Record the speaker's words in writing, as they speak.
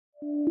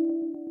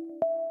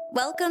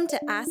Welcome to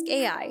Ask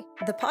AI,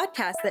 the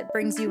podcast that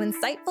brings you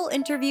insightful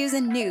interviews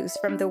and news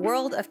from the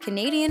world of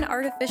Canadian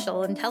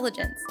artificial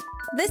intelligence.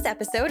 This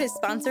episode is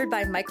sponsored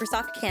by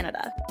Microsoft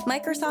Canada.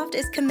 Microsoft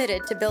is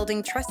committed to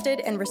building trusted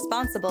and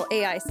responsible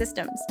AI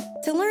systems.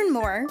 To learn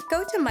more,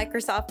 go to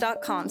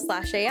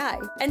microsoft.com/AI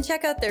and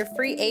check out their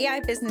free AI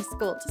business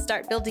school to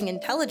start building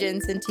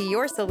intelligence into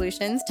your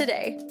solutions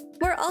today.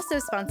 We're also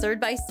sponsored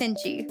by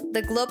Cinchi,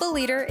 the global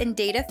leader in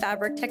data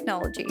fabric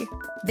technology.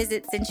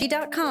 Visit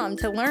Cinchi.com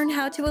to learn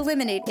how to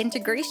eliminate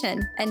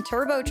integration and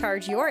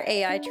turbocharge your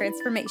AI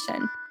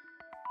transformation.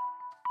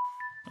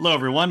 Hello,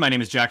 everyone. My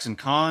name is Jackson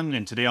Kahn,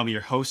 and today I'll be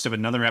your host of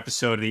another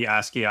episode of the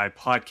Ask AI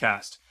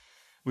podcast.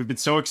 We've been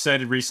so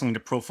excited recently to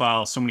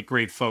profile so many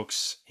great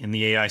folks in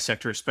the AI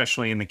sector,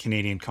 especially in the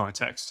Canadian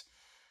context.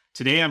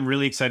 Today, I'm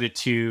really excited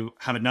to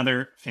have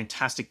another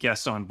fantastic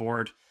guest on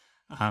board.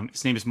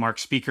 His name is Mark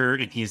Speaker,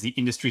 and he is the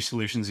Industry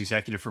Solutions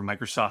Executive for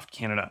Microsoft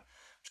Canada,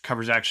 which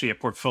covers actually a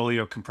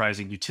portfolio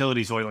comprising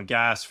utilities, oil and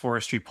gas,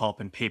 forestry, pulp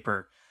and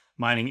paper,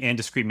 mining, and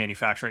discrete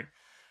manufacturing.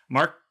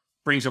 Mark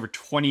brings over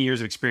 20 years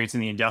of experience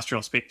in the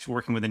industrial space,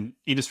 working with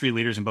industry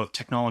leaders in both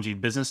technology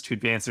and business to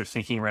advance their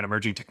thinking around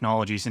emerging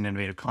technologies and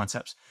innovative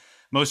concepts.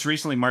 Most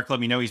recently, Mark let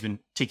me know he's been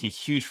taking a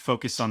huge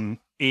focus on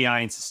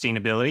AI and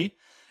sustainability,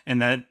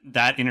 and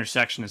that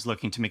intersection is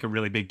looking to make a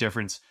really big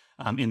difference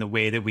in the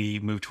way that we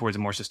move towards a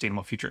more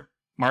sustainable future.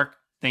 Mark,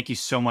 thank you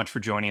so much for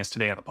joining us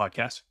today on the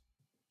podcast.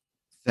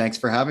 Thanks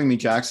for having me,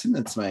 Jackson.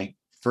 It's my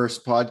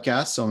first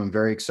podcast, so I'm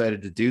very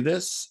excited to do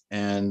this,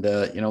 and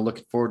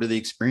looking forward to the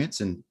experience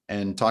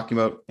and talking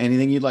about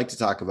anything you'd like to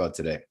talk about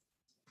today.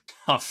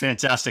 Oh,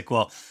 fantastic!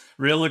 Well,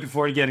 real looking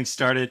forward to getting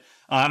started.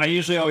 And I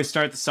usually always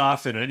start this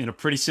off in a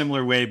pretty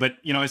similar way, but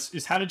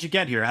is how did you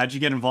get here? How did you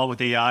get involved with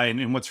AI,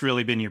 and what's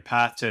really been your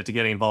path to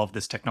getting involved with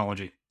this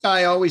technology?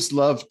 I always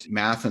loved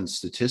math and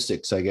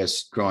statistics, I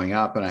guess, growing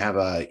up, and I have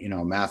a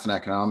math and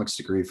economics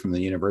degree from the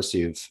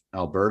University of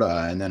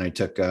Alberta, and then I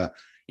took a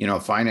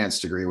finance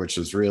degree, which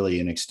was really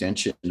an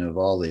extension of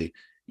all the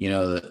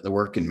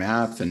work in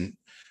math. And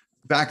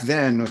back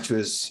then, which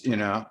was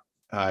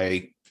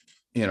early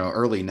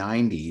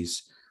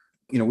 90s,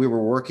 we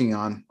were working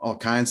on all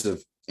kinds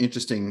of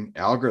interesting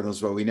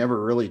algorithms, but we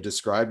never really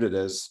described it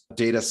as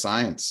data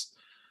science.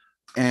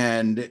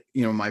 And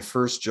my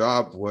first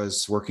job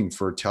was working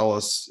for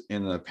TELUS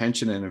in the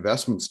pension and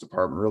investments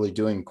department, really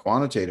doing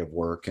quantitative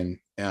work. And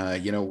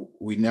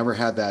we never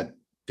had that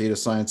data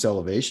science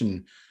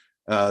elevation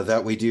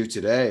that we do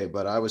today,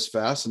 but I was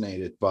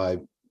fascinated by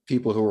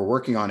people who were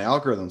working on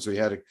algorithms. We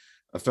had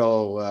a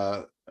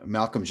fellow,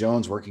 Malcolm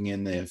Jones, working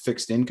in the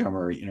fixed income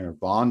or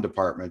bond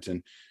department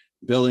and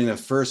building the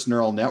first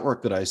neural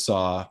network that I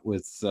saw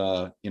with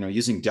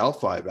using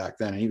Delphi back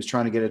then. And he was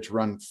trying to get it to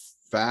run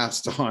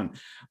fast on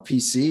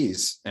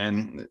PCs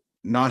and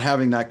not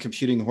having that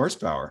computing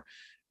horsepower.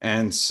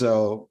 And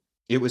so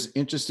it was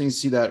interesting to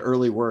see that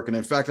early work. And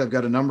in fact, I've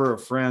got a number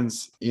of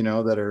friends,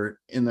 that are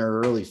in their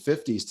early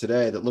 50s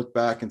today that look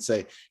back and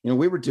say,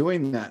 we were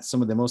doing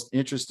some of the most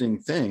interesting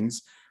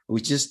things. We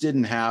just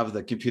didn't have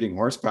the computing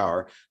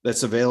horsepower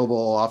that's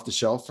available off the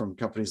shelf from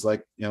companies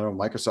like,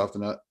 Microsoft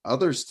and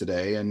others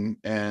today. And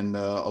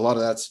a lot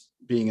of that's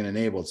being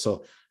enabled.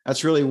 So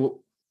that's really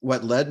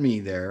what led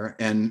me there.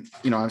 And,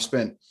 I've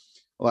spent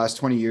the last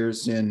 20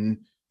 years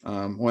in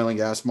oil and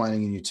gas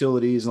mining and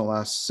utilities, and the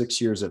last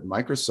 6 years at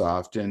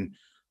Microsoft. And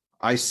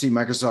I see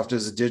Microsoft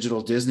as a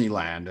digital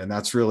Disneyland. And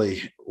that's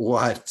really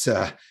what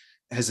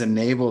has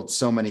enabled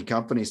so many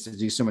companies to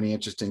do so many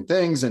interesting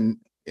things. And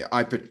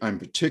I'm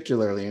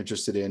particularly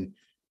interested in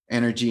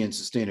energy and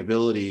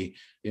sustainability,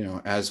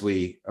 as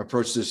we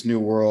approach this new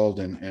world.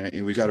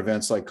 And we've got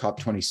events like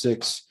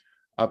COP26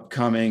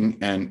 upcoming.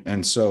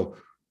 And so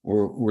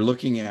we're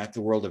looking at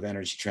the world of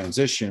energy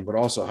transition, but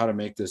also how to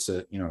make this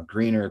a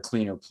greener,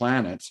 cleaner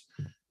planet.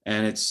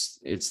 And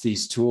it's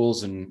these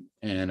tools and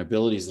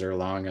abilities that are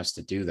allowing us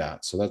to do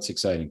that. So that's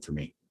exciting for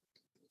me.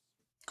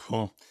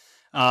 Cool.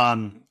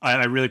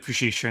 I really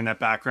appreciate you sharing that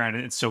background.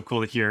 It's so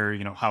cool to hear,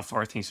 how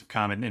far things have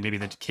come and maybe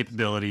the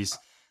capabilities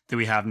that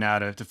we have now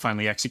to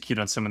finally execute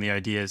on some of the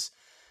ideas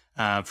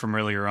from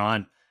earlier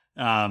on.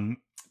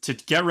 To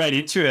get right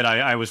into it,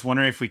 I was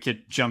wondering if we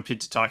could jump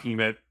into talking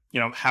about,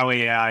 how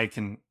AI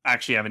can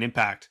actually have an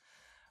impact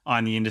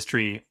on the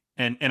industry.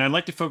 And I'd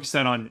like to focus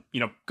that on,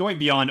 going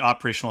beyond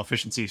operational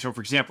efficiency. So,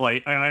 for example,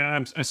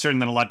 I'm certain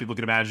that a lot of people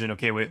could imagine,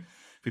 okay, we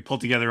pull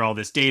together all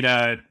this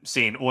data,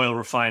 say in oil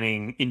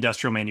refining,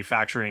 industrial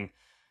manufacturing,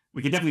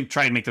 we could definitely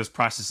try and make those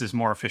processes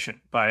more efficient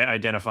by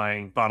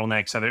identifying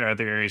bottlenecks, other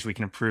areas we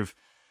can improve.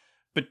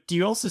 But do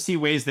you also see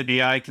ways that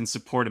AI can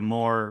support a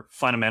more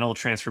fundamental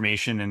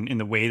transformation in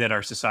the way that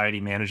our society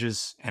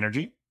manages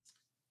energy?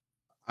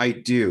 I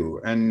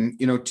do. And,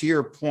 to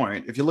your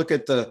point, if you look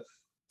at the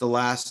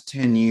last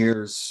 10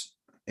 years,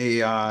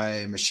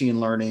 AI,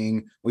 machine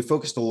learning, we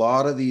focused a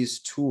lot of these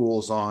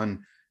tools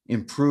on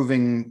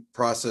improving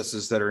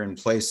processes that are in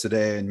place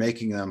today and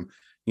making them,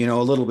 a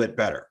little bit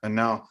better. And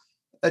now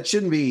that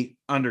shouldn't be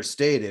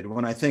understated.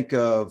 When I think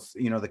of,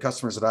 the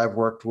customers that I've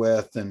worked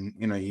with, and,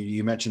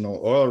 you mentioned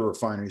oil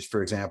refineries,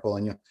 for example,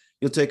 and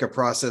you'll take a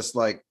process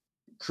like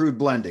crude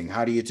blending.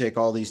 How do you take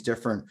all these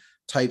different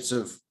types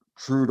of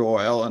crude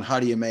oil and how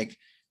do you make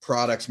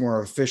products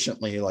more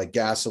efficiently, like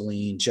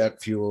gasoline,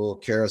 jet fuel,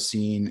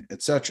 kerosene,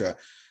 etc.?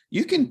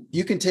 You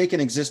can take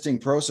an existing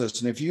process,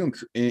 and if you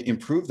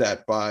improve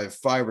that by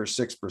 5 or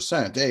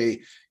 6%,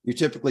 you're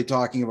typically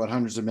talking about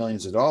hundreds of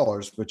millions of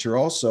dollars, but you're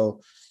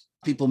also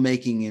people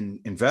making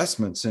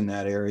investments in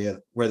that area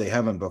where they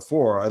haven't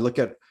before. I look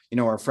at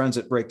our friends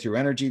at Breakthrough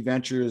Energy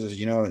Ventures. As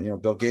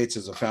Bill Gates,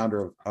 as a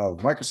founder of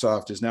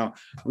Microsoft, has now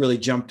really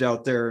jumped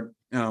out there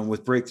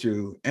with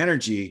Breakthrough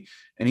Energy,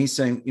 and he's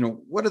saying,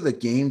 what are the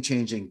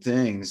game-changing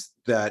things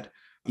that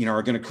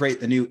are going to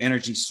create the new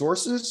energy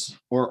sources,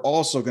 or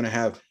also going to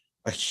have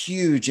a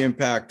huge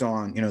impact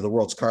on the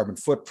world's carbon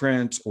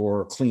footprint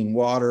or clean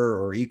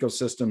water or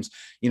ecosystems,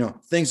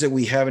 things that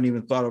we haven't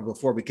even thought of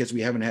before because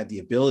we haven't had the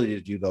ability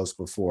to do those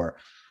before.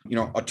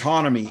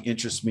 Autonomy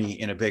interests me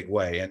in a big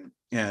way,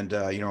 and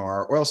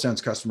our oil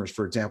sands customers,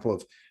 for example,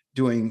 of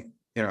doing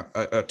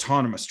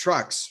autonomous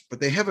trucks, but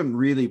they haven't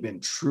really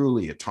been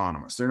truly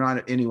autonomous. They're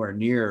not anywhere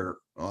near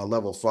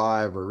level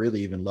 5 or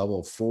really even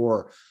level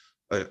 4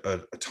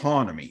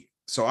 autonomy.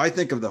 So I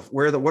think of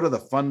what are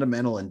the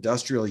fundamental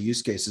industrial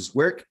use cases?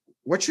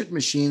 What should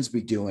machines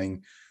be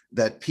doing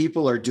that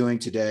people are doing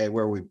today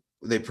where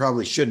they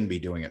probably shouldn't be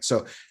doing it?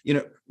 So,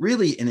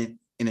 really in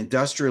an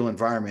industrial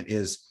environment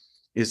is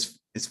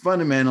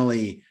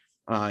fundamentally,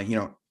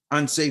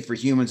 unsafe for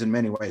humans in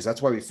many ways.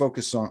 That's why we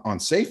focus on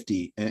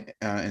safety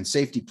and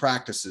safety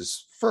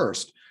practices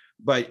first.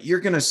 But you're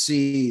going to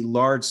see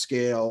large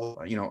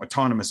scale,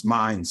 autonomous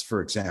mines,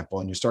 for example,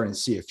 and you're starting to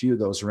see a few of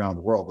those around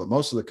the world. But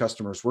most of the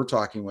customers we're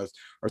talking with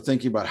are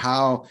thinking about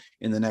how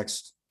in the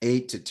next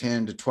 8 to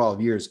 10 to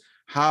 12 years,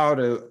 how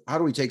do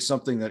we take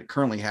something that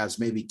currently has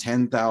maybe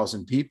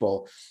 10,000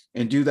 people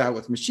and do that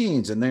with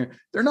machines? And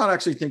they're not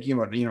actually thinking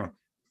about,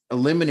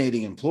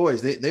 eliminating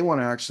employees. They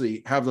want to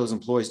actually have those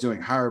employees doing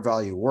higher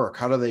value work.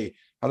 How do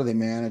they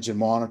manage and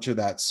monitor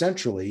that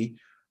centrally,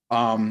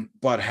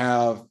 but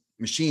have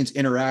machines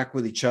interact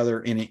with each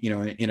other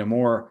in a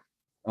more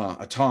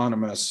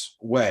autonomous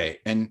way?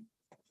 And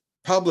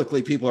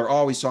publicly, people are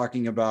always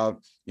talking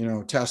about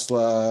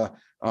Tesla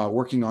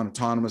working on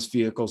autonomous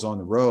vehicles on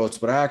the roads,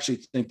 but I actually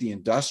think the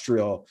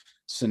industrial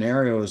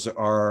scenarios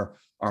are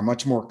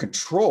much more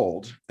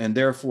controlled and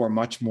therefore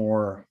much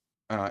more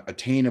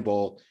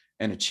attainable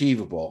and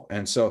achievable.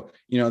 And so,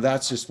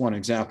 that's just one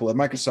example. At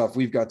Microsoft,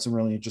 we've got some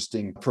really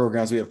interesting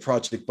programs. We have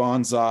Project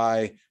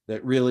Bonsai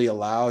that really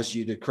allows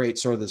you to create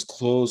sort of this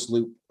closed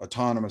loop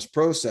autonomous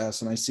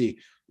process. And I see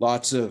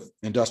lots of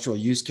industrial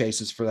use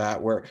cases for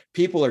that, where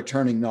people are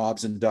turning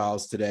knobs and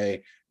dials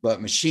today, but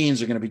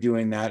machines are going to be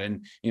doing that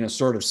and,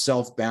 sort of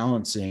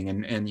self-balancing.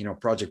 And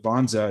Project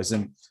Bonsai is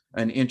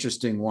an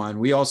interesting one.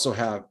 We also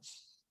have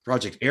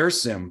Project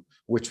AirSim,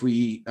 which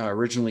we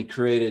originally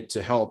created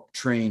to help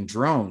train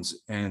drones.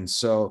 And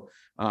so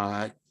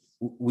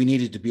we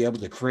needed to be able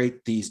to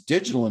create these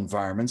digital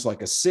environments,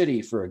 like a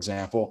city, for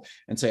example,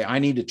 and say, I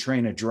need to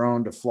train a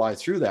drone to fly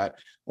through that.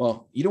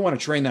 Well, you don't want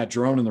to train that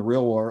drone in the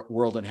real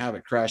world and have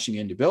it crashing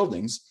into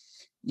buildings.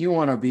 You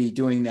want to be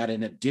doing that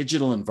in a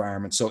digital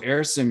environment. So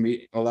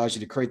AirSim allows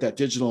you to create that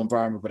digital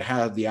environment, but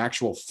have the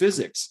actual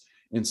physics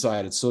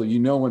inside it. So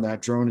when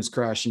that drone is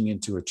crashing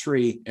into a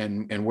tree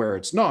and where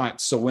it's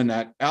not. So when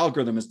that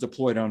algorithm is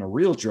deployed on a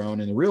real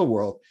drone in the real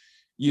world,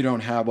 you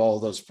don't have all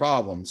those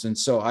problems. And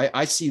so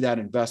I see that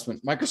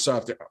investment.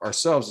 Microsoft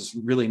ourselves is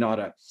really not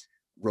a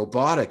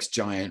robotics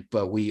giant,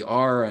 but we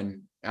are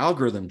an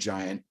algorithm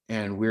giant,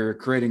 and we're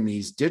creating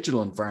these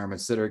digital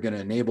environments that are going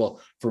to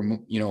enable for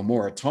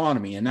more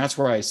autonomy. And that's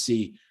where I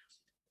see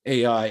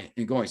AI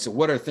and going. So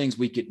what are things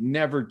we could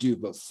never do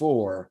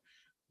before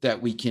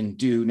that we can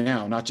do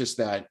now? Not just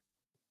that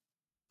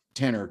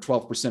 10 or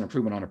 12%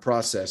 improvement on a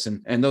process.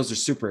 And those are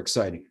super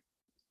exciting.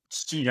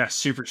 Yeah,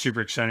 super,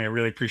 super exciting. I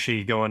really appreciate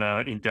you going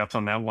in depth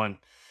on that one.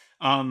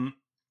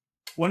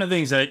 One of the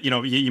things that,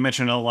 you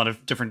mentioned a lot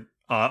of different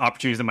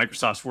opportunities that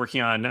Microsoft's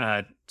working on.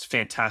 It's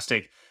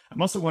fantastic.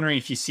 I'm also wondering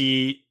if you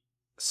see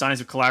signs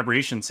of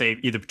collaboration, say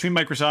either between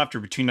Microsoft or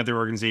between other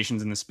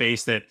organizations in the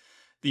space that,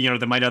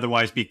 that might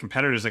otherwise be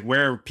competitors, like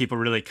where are people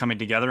really coming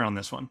together on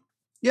this one?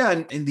 Yeah,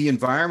 and the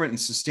environment and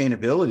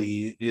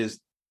sustainability is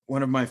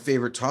one of my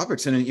favorite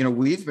topics. And,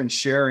 we've been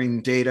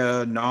sharing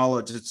data,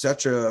 knowledge, et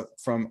cetera,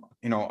 from,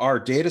 our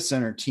data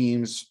center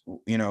teams,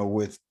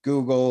 with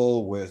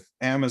Google, with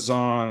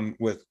Amazon,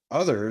 with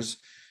others,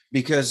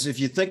 because if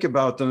you think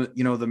about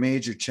the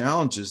major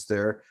challenges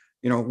there,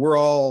 we're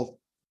all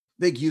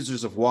big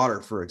users of water,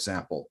 for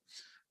example,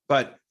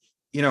 but,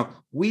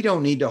 we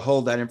don't need to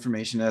hold that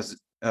information as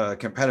a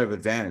competitive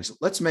advantage.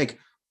 Let's make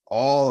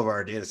all of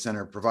our data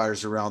center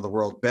providers around the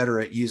world better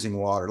at using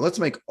water. Let's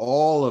make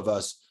all of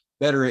us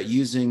better at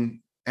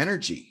using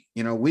energy.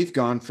 We've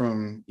gone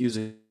from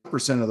using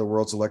 1% of the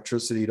world's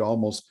electricity to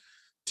almost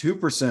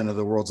 2% of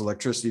the world's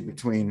electricity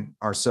between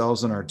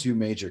ourselves and our two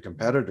major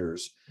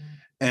competitors.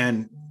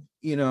 And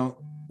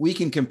we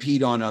can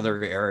compete on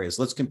other areas.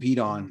 Let's compete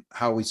on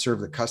how we serve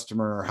the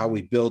customer, how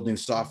we build new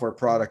software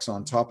products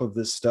on top of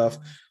this stuff.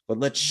 But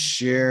let's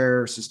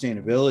share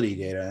sustainability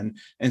data,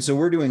 and so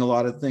we're doing a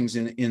lot of things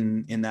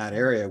in that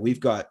area. We've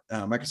got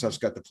Microsoft's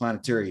got the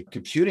planetary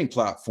computing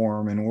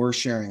platform, and we're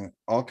sharing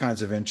all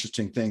kinds of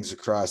interesting things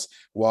across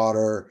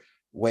water,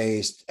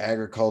 waste,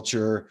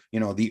 agriculture,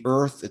 the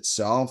Earth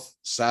itself,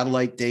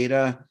 satellite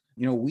data.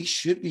 We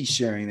should be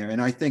sharing there.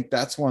 And I think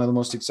that's one of the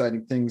most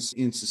exciting things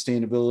in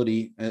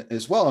sustainability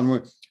as well. And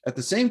we're at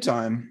the same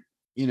time,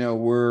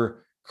 we're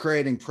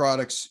creating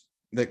products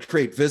that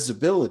create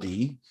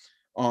visibility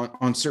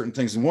on certain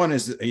things. And one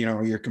is,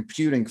 your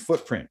computing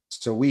footprint.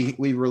 So we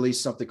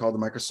released something called the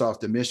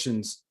Microsoft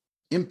Emissions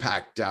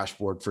Impact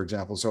Dashboard, for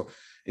example. So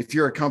if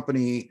you're a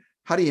company,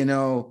 how do you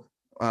know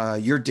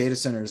your data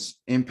center's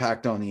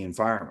impact on the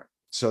environment?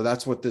 So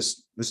that's what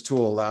this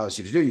tool allows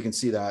you to do. You can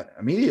see that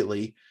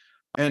immediately.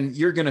 And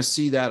you're going to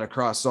see that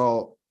across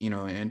all,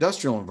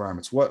 industrial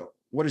environments. What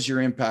does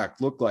your impact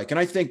look like? And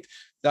I think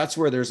that's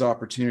where there's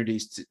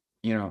opportunities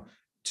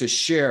to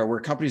share, where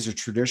companies are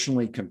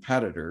traditionally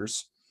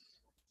competitors.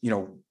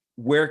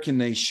 Where can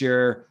they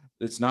share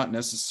that's not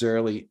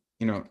necessarily,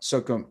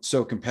 so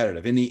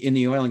competitive in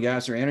the oil and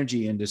gas or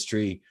energy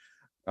industry?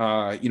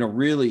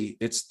 Really,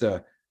 it's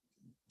the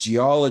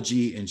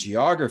geology and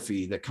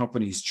geography that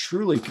companies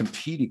truly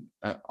compete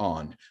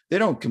on. They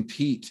don't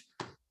compete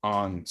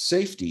on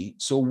safety.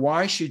 So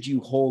why should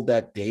you hold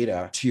that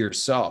data to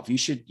yourself? You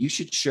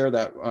should share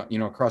that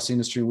across the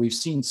industry. We've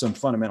seen some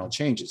fundamental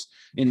changes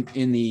in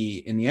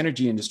the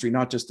energy industry,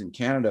 not just in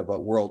Canada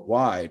but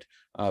worldwide.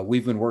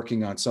 We've been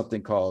working on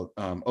something called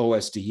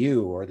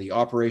OSDU, or the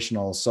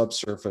Operational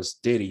Subsurface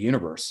Data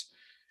Universe,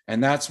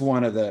 and that's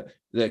one of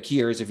the key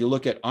areas. If you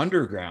look at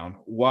underground,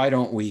 why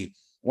don't we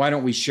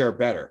share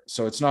better?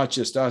 So it's not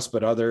just us,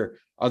 but other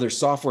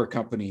software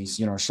companies.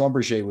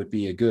 Schlumberger would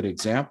be a good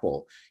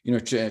example.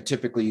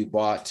 Typically you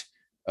bought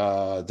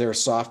their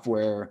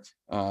software,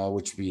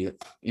 which would be,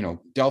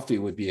 Delphi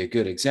would be a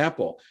good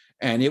example.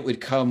 And it would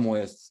come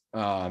with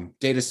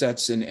data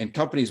sets, and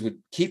companies would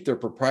keep their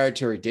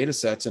proprietary data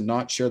sets and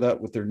not share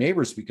that with their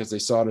neighbors because they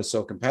saw it as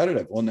so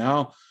competitive. Well,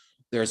 now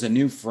there's a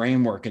new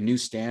framework and new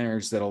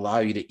standards that allow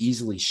you to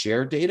easily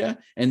share data.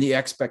 And the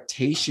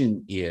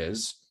expectation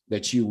is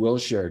that you will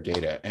share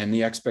data. And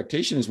the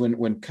expectation is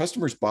when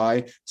customers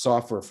buy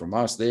software from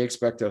us, they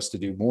expect us to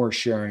do more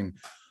sharing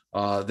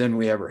than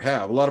we ever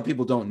have. A lot of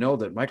people don't know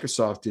that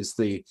Microsoft is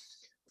the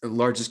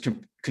largest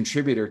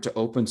contributor to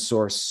open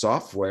source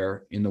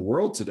software in the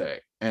world today.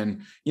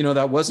 And,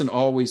 that wasn't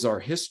always our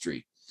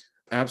history.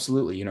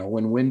 Absolutely.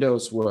 When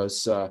Windows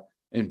was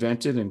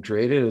invented and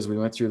created, as we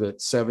went through the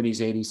 70s,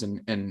 80s,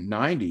 and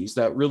 90s,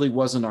 that really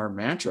wasn't our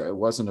mantra. It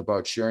wasn't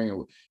about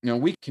sharing it.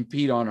 We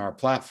compete on our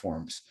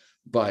platforms,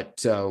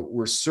 but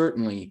we're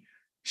certainly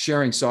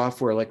sharing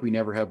software like we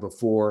never have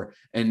before.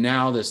 And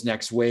now this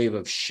next wave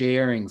of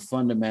sharing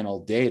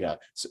fundamental data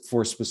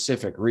for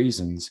specific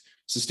reasons,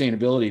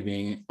 sustainability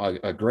being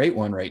a great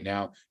one right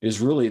now, is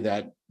really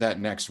that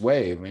next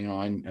wave.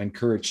 I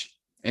encourage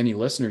any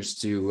listeners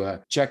to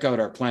check out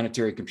our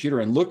planetary computer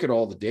and look at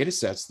all the data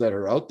sets that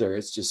are out there.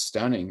 It's just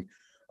stunning.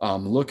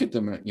 Look at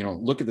them,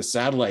 look at the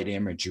satellite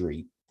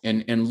imagery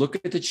and look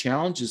at the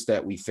challenges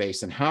that we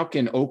face, and how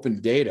can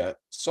open data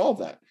solve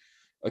that?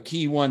 A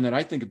key one that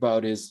I think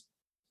about is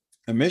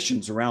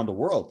emissions around the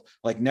world.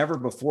 Like never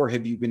before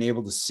have you been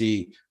able to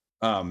see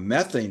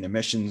methane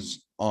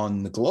emissions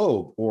on the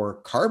globe or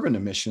carbon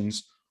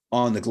emissions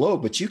on the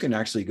globe, but you can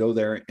actually go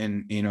there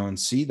and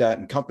see that.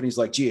 And companies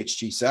like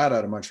GHG Sat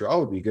out of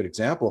Montreal would be a good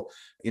example.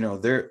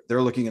 They're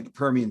looking at the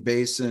Permian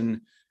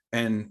Basin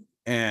and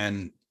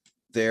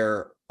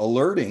they're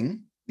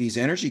alerting these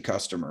energy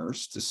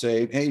customers to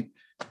say, hey,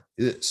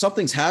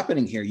 something's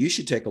happening here. You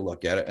should take a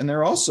look at it. And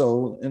they're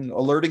also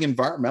alerting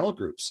environmental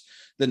groups.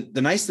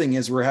 The nice thing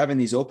is we're having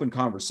these open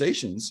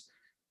conversations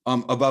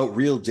about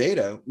real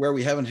data where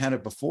we haven't had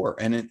it before.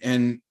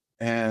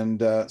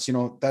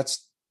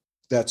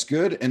 That's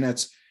good.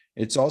 And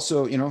it's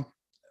also,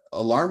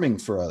 alarming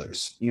for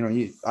others.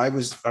 I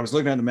was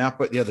looking at a map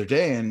the other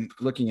day and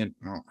looking at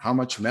how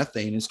much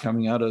methane is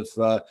coming out of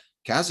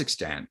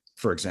Kazakhstan,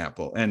 for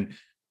example. And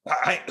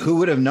who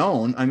would have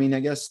known? I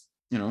guess,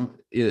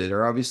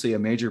 they're obviously a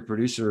major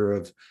producer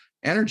of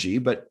energy,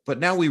 but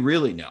now we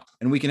really know,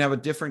 and we can have a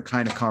different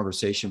kind of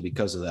conversation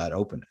because of that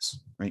openness,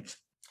 right?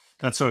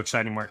 That's so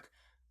exciting, Mark.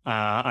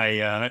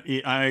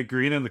 I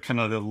agree that the kind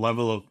of the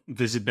level of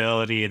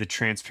visibility, the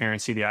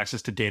transparency, the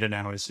access to data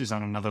now is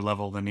on another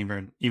level than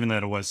even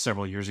that it was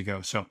several years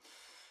ago. So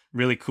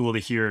really cool to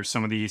hear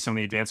some of the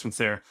advancements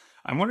there.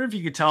 I wonder if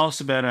you could tell us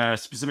about a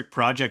specific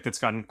project that's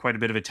gotten quite a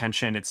bit of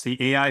attention. It's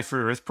the AI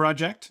for Earth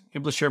project.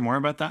 Able to share more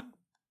about that?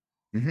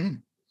 Mm-hmm.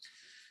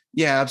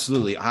 Yeah,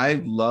 absolutely.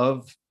 I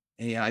love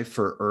AI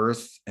for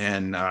Earth,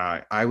 and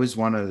I was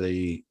one of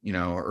the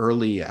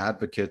early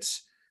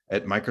advocates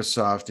at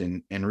Microsoft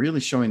and really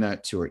showing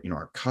that to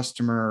our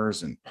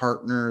customers and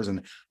partners.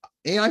 And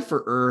AI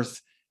for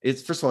Earth,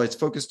 it's first of all, it's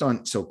focused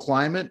on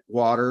climate,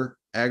 water,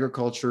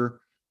 agriculture,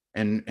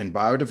 and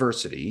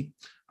biodiversity.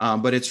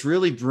 But it's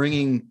really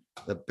bringing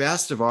the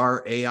best of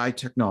our AI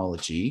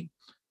technology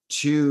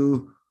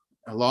to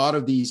a lot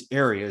of these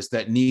areas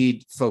that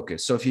need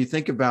focus. So if you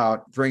think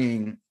about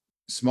bringing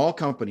small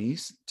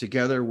companies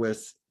together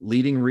with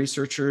leading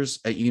researchers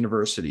at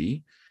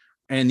university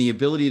and the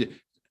ability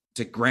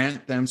to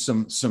grant them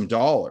some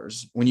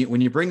dollars, when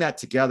you bring that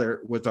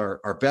together with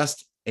our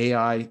best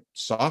AI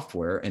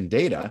software and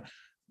data,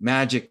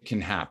 magic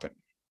can happen.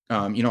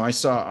 I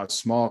saw a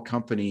small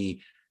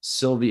company,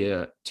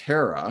 Sylvia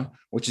Terra,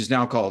 which is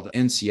now called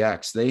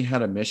NCX. They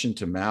had a mission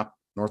to map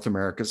North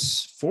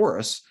America's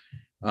forests,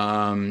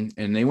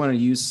 and they want to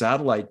use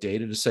satellite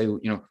data to say,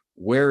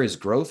 where is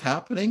growth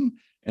happening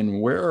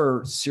and where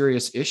are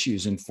serious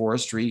issues in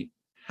forestry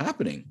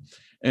happening.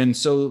 And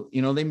so,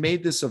 they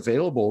made this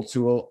available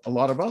to a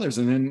lot of others.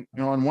 And then,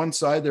 on one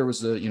side, there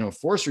was the,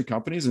 forestry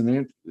companies,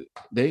 and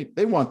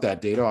they want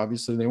that data.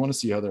 Obviously, they want to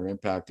see how they're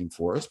impacting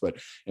forests, but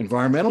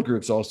environmental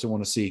groups also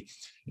want to see,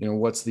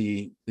 what's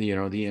the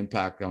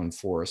impact on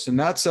forests. And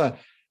that's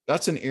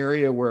an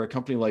area where a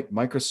company like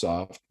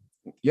Microsoft,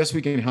 yes,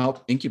 we can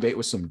help incubate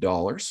with some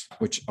dollars,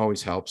 which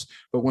always helps.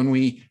 But when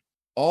we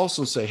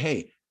also say,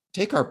 hey,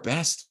 take our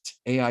best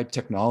AI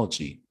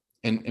technology,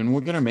 and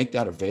we're going to make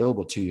that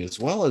available to you, as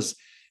well as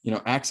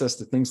access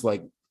to things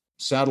like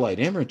satellite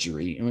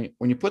imagery. I mean,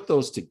 when you put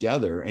those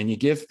together and you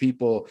give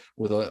people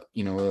with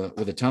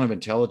a ton of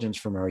intelligence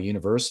from our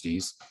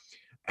universities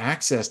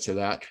access to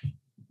that,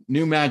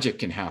 new magic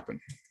can happen.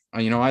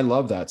 I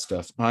love that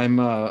stuff. I'm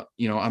a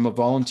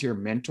volunteer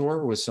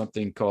mentor with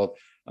something called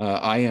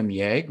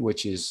IMYAG,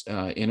 which is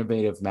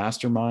Innovative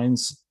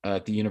Masterminds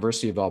at the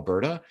University of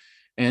Alberta.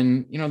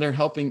 And, they're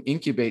helping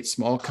incubate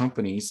small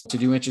companies to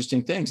do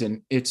interesting things.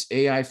 And it's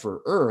AI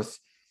for Earth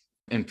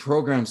and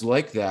programs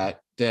like that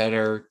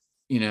are,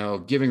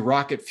 giving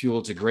rocket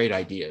fuel to great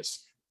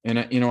ideas. And,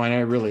 and I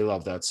really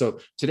love that. So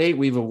to date,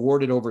 we've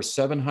awarded over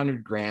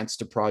 700 grants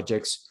to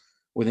projects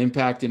with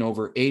impact in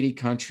over 80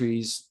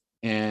 countries.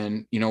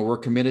 And, we're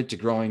committed to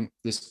growing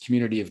this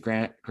community of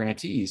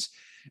grantees.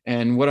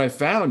 And what I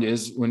found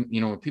is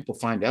when people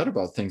find out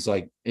about things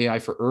like AI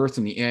for Earth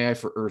and the AI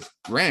for Earth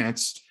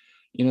grants,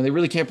 they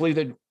really can't believe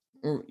that,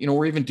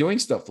 we're even doing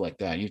stuff like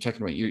that. You're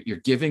talking about you're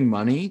giving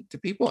money to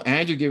people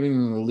and you're giving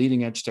them the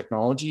leading edge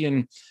technology,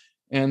 and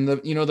the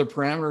the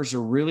parameters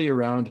are really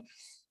around,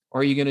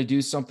 are you going to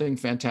do something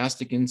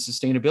fantastic in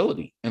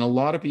sustainability? And a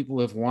lot of people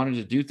have wanted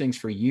to do things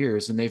for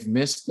years and they've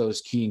missed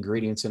those key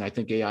ingredients. And I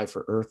think AI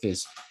for Earth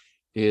is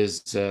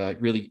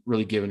really,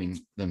 really giving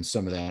them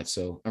some of that.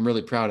 So I'm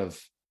really proud of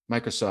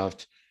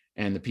Microsoft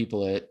and the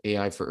people at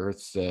AI for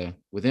Earth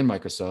within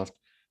Microsoft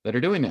that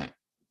are doing that.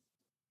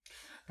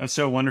 That's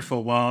so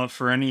wonderful. Well,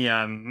 for any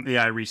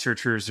AI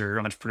researchers or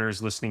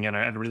entrepreneurs listening in,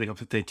 I'd really hope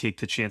that they take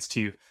the chance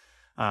to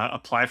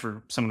apply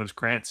for some of those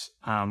grants.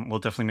 We'll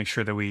definitely make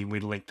sure that we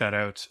link that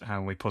out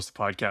when we post the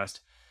podcast.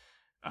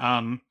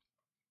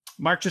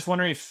 Mark, just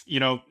wondering if,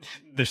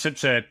 there's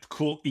such a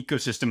cool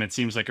ecosystem, it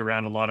seems like,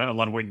 around a lot of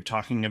what you're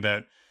talking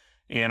about.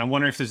 And I'm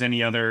wondering if there's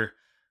any other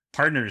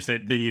partners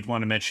that you'd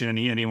want to mention,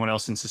 anyone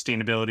else in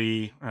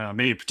sustainability,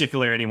 maybe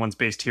particularly anyone's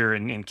based here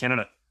in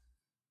Canada.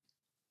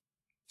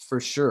 For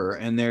sure.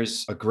 And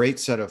there's a great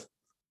set of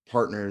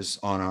partners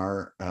on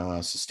our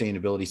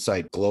sustainability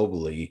site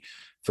globally.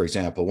 For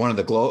example, one of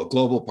the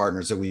global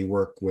partners that we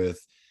work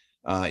with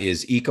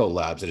is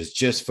Ecolabs, that is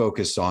just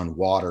focused on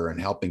water and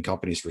helping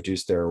companies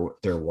reduce their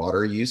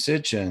water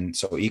usage. And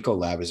so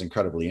Ecolab is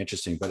incredibly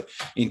interesting. But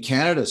in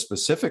Canada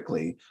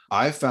specifically,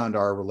 I found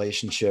our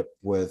relationship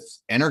with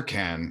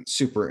Enercan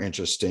super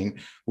interesting.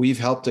 We've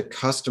helped a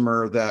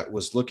customer that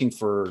was looking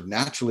for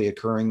naturally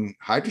occurring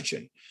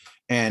hydrogen.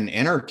 And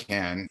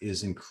Enercan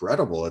is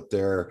incredible at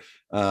their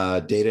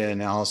data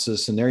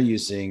analysis, and they're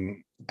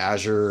using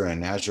Azure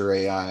and Azure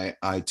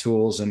AI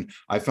tools. And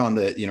I found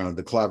that,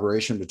 the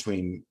collaboration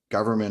between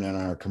government and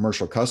our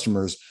commercial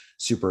customers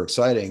super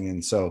exciting.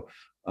 And so,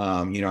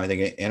 I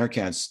think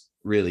Enercan's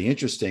really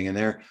interesting, and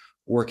they're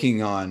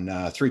working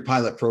on 3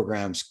 pilot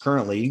programs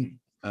currently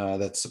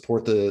that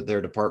support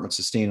their department's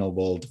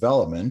sustainable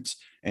development.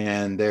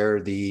 And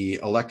they're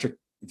the electric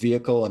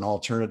vehicle and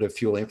alternative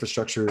fuel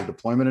infrastructure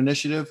deployment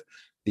initiative,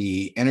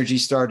 the Energy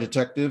Star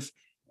Detective,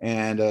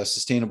 and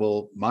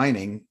sustainable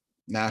mining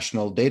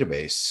national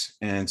database.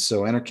 And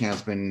so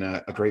Enercan's been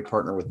a great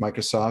partner with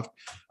Microsoft.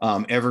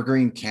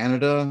 Evergreen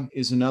Canada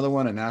is another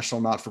one, a national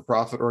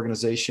not-for-profit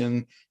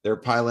organization. They're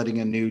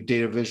piloting a new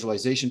data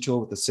visualization tool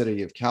with the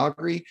city of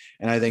Calgary.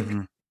 And I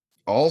think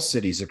all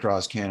cities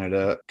across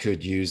Canada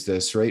could use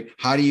this, right?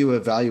 How do you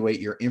evaluate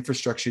your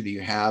infrastructure that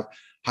you have?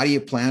 How do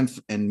you plan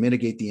and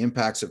mitigate the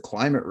impacts of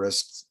climate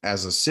risks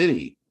as a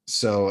city?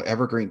 So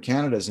Evergreen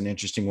Canada is an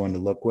interesting one to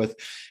look with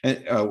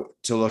and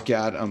to look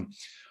at.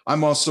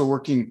 I'm also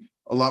working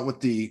a lot with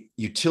the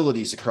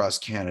utilities across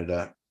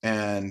Canada,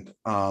 and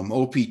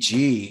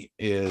OPG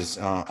is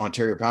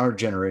Ontario Power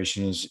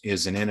Generation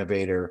is an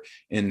innovator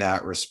in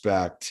that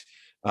respect.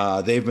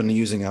 They've been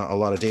using a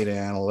lot of data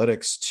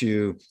analytics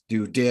to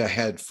do day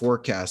ahead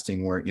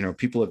forecasting, where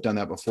people have done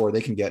that before.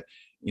 They can get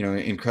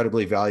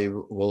incredibly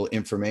valuable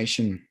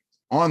information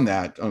on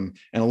that. And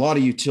a lot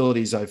of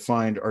utilities I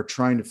find are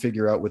trying to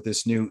figure out with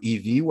this new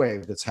EV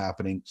wave that's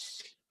happening,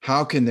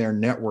 how can their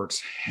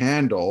networks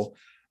handle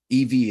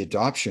EV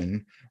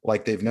adoption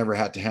like they've never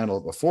had to handle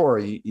it before.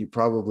 You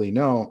probably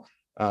know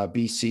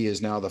BC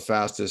is now the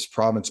fastest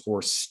province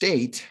or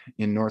state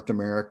in North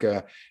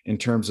America in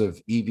terms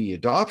of EV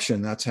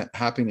adoption. That's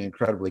happening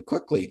incredibly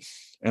quickly.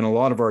 And a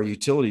lot of our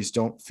utilities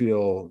don't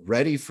feel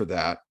ready for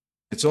that.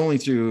 It's only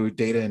through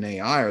data and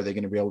AI are they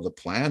going to be able to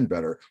plan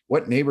better.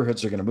 What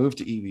neighborhoods are going to move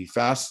to EV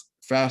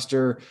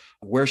faster?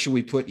 Where should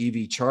we put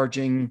EV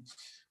charging?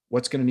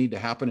 What's going to need to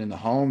happen in the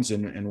homes,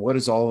 and what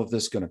is all of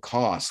this going to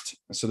cost?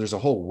 So there's a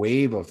whole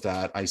wave of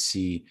that I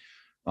see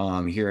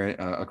here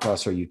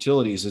across our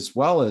utilities, as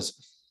well as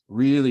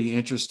really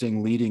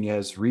interesting leading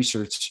edge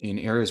research in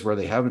areas where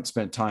they haven't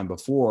spent time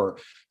before.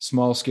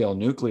 Small scale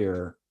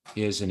nuclear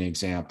is an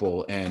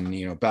example,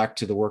 and back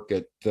to the work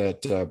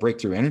that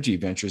Breakthrough Energy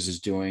Ventures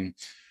is doing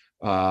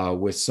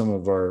with some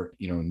of our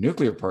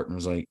nuclear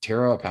partners, like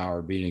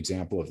TerraPower being an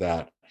example of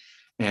that.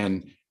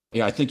 And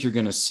yeah, I think you're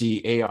going to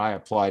see AI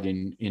applied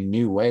in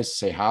new ways to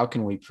say, how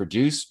can we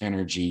produce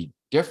energy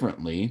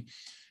differently?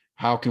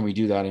 How can we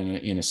do that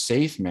in a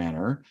safe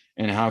manner?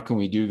 And how can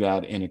we do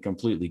that in a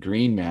completely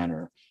green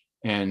manner?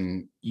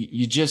 And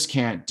you just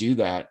can't do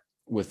that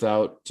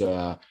without,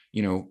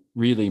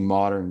 really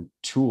modern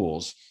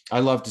tools. I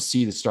love to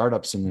see the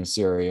startups in this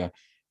area.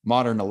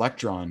 Modern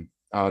Electron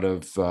out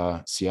of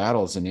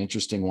Seattle is an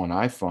interesting one,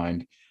 I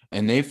find.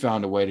 And they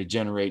found a way to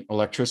generate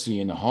electricity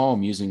in the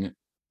home using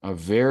a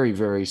very,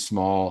 very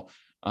small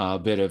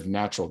bit of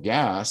natural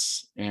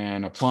gas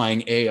and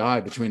applying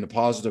AI between the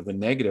positive and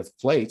negative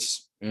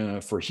plates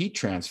for heat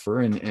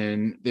transfer.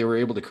 And they were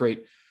able to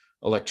create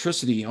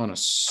electricity on a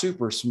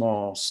super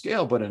small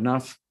scale, but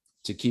enough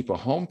to keep a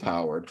home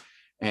powered.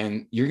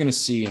 And you're going to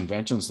see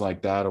inventions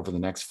like that over the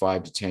next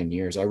 5 to 10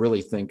 years. I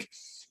really think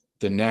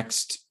the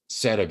next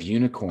set of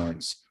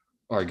unicorns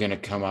are going to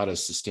come out of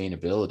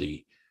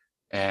sustainability.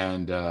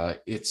 And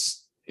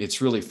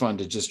it's really fun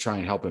to just try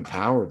and help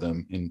empower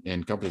them.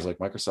 And companies like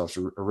Microsoft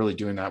are really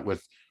doing that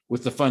with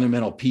the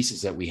fundamental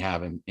pieces that we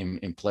have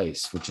in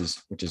place, which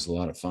is a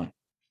lot of fun.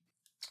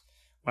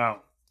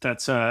 Wow,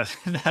 that's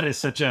that is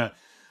such a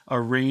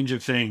range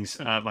of things.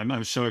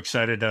 I'm so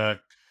excited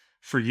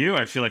for you.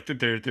 I feel like that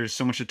there's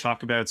so much to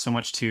talk about, so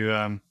much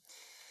to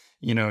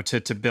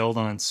to build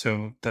on.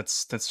 So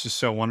that's just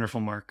so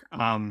wonderful, Mark.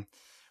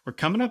 We're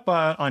coming up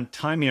on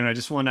time here, and I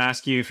just want to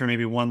ask you for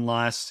maybe one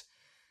last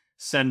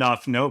send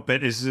off note.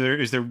 But is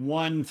there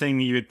one thing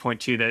that you would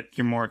point to that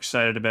you're more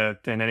excited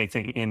about than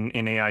anything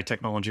in AI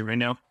technology right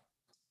now?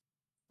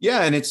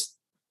 Yeah, and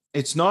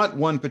it's not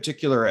one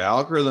particular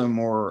algorithm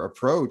or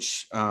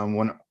approach.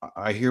 When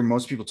I hear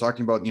most people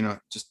talking about,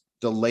 just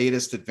the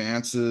latest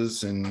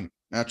advances in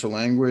natural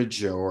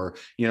language or,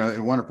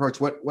 in one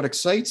approach, what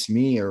excites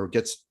me or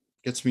gets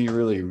me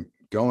really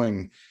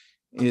going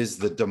is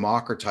the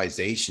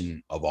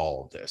democratization of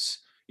all of this.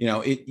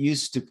 It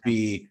used to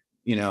be,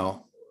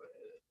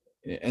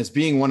 as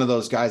being one of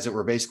those guys that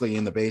were basically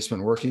in the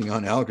basement working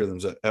on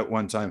algorithms at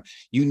one time,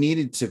 you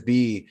needed to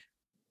be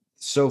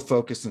so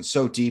focused and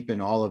so deep in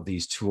all of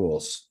these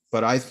tools.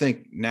 But I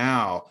think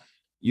now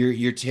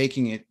you're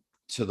taking it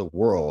to the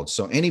world.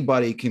 So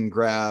anybody can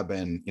grab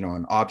an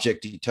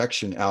object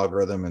detection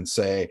algorithm and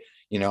say,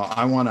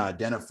 I want to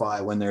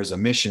identify when there's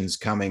emissions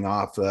coming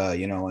off,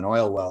 an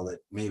oil well that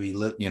maybe,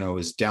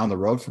 is down the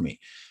road for me.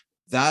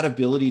 That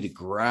ability to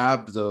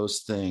grab those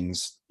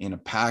things in a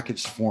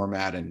packaged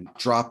format and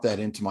drop that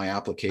into my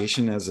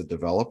application as a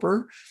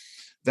developer,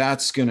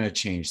 that's going to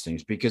change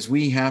things, because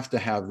we have to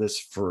have this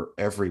for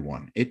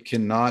everyone. It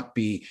cannot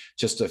be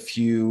just a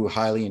few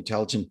highly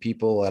intelligent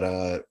people at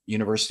a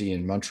university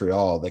in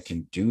Montreal that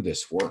can do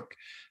this work.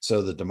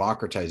 So the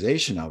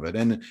democratization of it.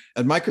 And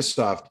at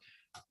Microsoft,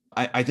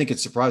 I think it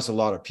surprised a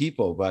lot of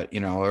people, but,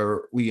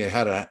 we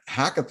had a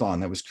hackathon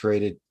that was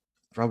created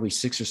probably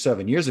 6 or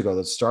 7 years ago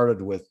that started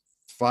with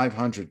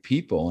 500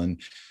 people. And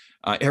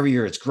every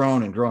year it's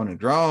grown and grown and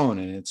grown.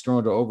 And it's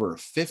grown to over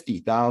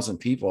 50,000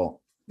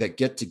 people that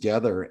get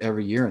together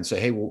every year and say,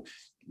 hey, well,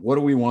 what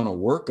do we want to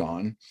work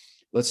on?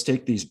 Let's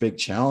take these big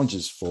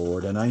challenges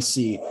forward. And I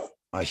see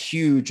a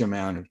huge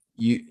amount of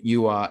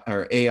UI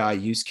or AI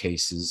use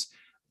cases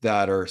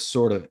that are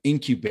sort of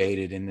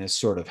incubated in this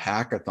sort of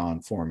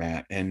hackathon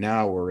format. And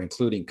now we're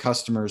including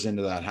customers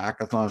into that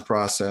hackathon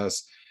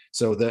process.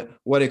 So that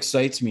what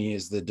excites me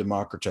is the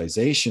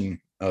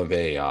democratization of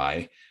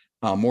AI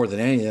more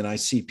than anything. I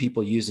see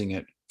people using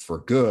it for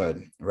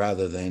good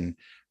rather than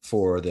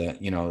for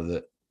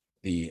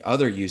the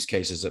other use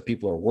cases that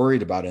people are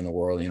worried about in the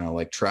world,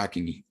 like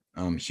tracking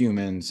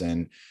humans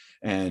and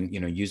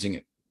using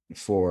it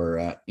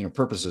for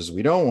purposes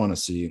we don't want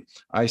to see.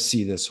 I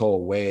see this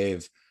whole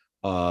wave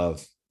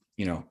of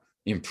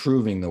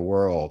improving the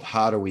world.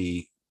 How do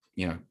we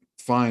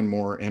find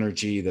more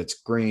energy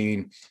that's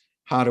green?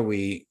 How do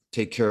we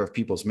take care of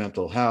people's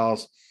mental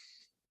health?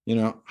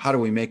 How do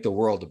we make the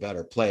world a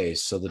better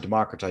place? So the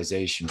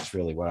democratization is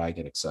really what I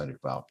get excited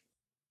about.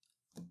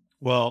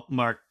 Well,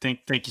 Mark, thank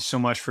you so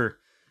much for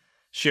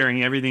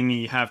sharing everything that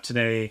you have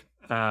today.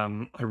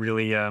 I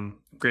really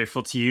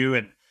grateful to you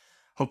and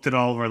hope that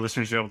all of our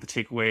listeners are able to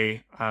take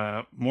away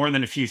more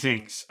than a few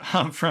things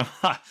from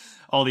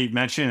all that you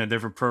mentioned, the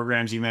different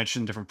programs you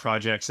mentioned, different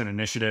projects and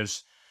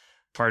initiatives,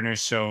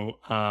 partners. So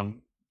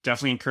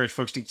definitely encourage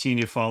folks to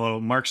continue to follow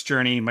Mark's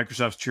journey,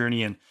 Microsoft's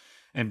journey, and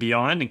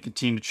beyond, and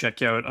continue to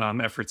check out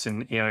efforts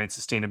in AI and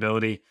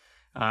sustainability.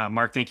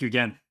 Mark, thank you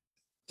again.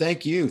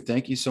 Thank you.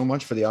 Thank you so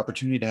much for the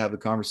opportunity to have the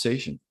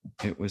conversation.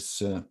 It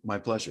was my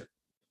pleasure.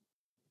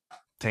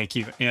 Thank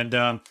you. And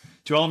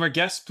to all of our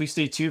guests, please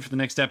stay tuned for the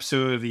next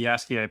episode of the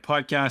Ask AI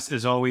podcast.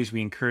 As always,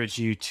 we encourage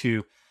you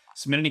to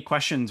submit any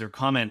questions or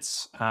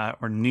comments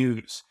or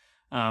news.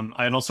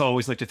 I'd also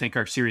always like to thank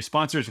our series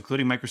sponsors,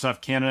 including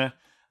Microsoft Canada.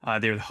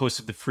 They're the hosts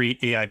of the free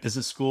AI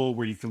Business School,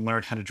 where you can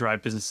learn how to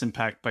drive business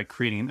impact by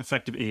creating an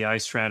effective AI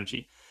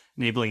strategy,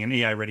 enabling an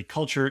AI-ready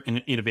culture,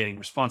 and innovating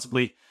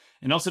responsibly.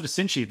 And also to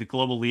Cinchi, the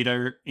global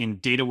leader in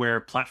data-aware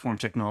platform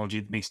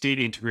technology that makes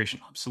data integration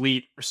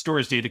obsolete,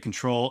 restores data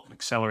control, and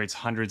accelerates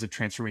hundreds of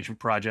transformation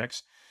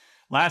projects.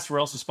 Last,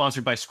 we're also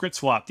sponsored by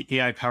ScriptSwap, the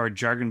AI-powered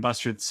jargon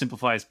buster that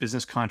simplifies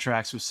business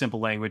contracts with simple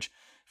language,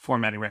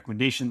 formatting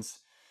recommendations.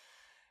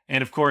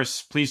 And of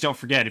course, please don't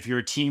forget, if you're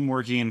a team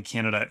working in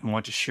Canada and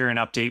want to share an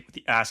update with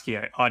the Ask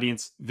AI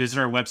audience, visit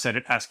our website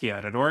at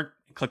askai.org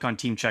and click on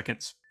Team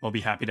Check-ins. We'll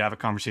be happy to have a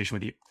conversation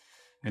with you.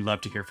 We'd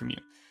love to hear from you.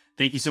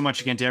 Thank you so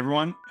much again to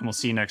everyone, and we'll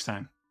see you next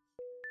time.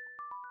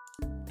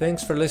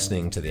 Thanks for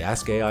listening to the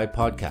Ask AI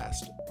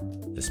podcast.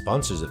 The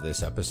sponsors of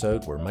this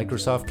episode were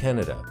Microsoft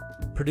Canada,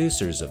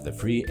 producers of the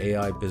free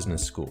AI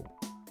Business School,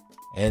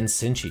 and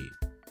Cinchi,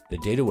 the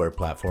dataware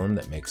platform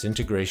that makes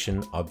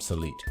integration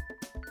obsolete.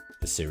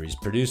 The series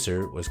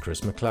producer was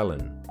Chris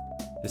McClellan.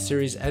 The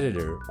series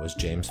editor was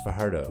James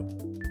Fajardo.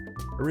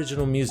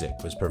 Original music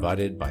was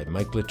provided by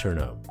Mike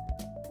Letourneau.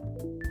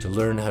 To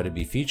learn how to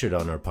be featured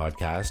on our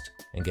podcast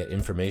and get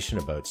information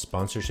about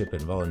sponsorship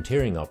and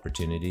volunteering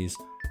opportunities,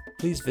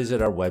 please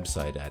visit our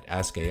website at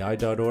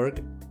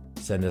askai.org,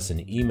 send us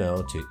an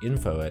email to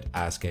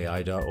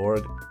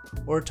info@askai.org,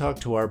 or talk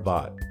to our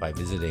bot by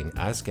visiting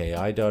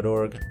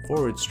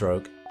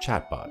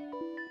askai.org/chatbot.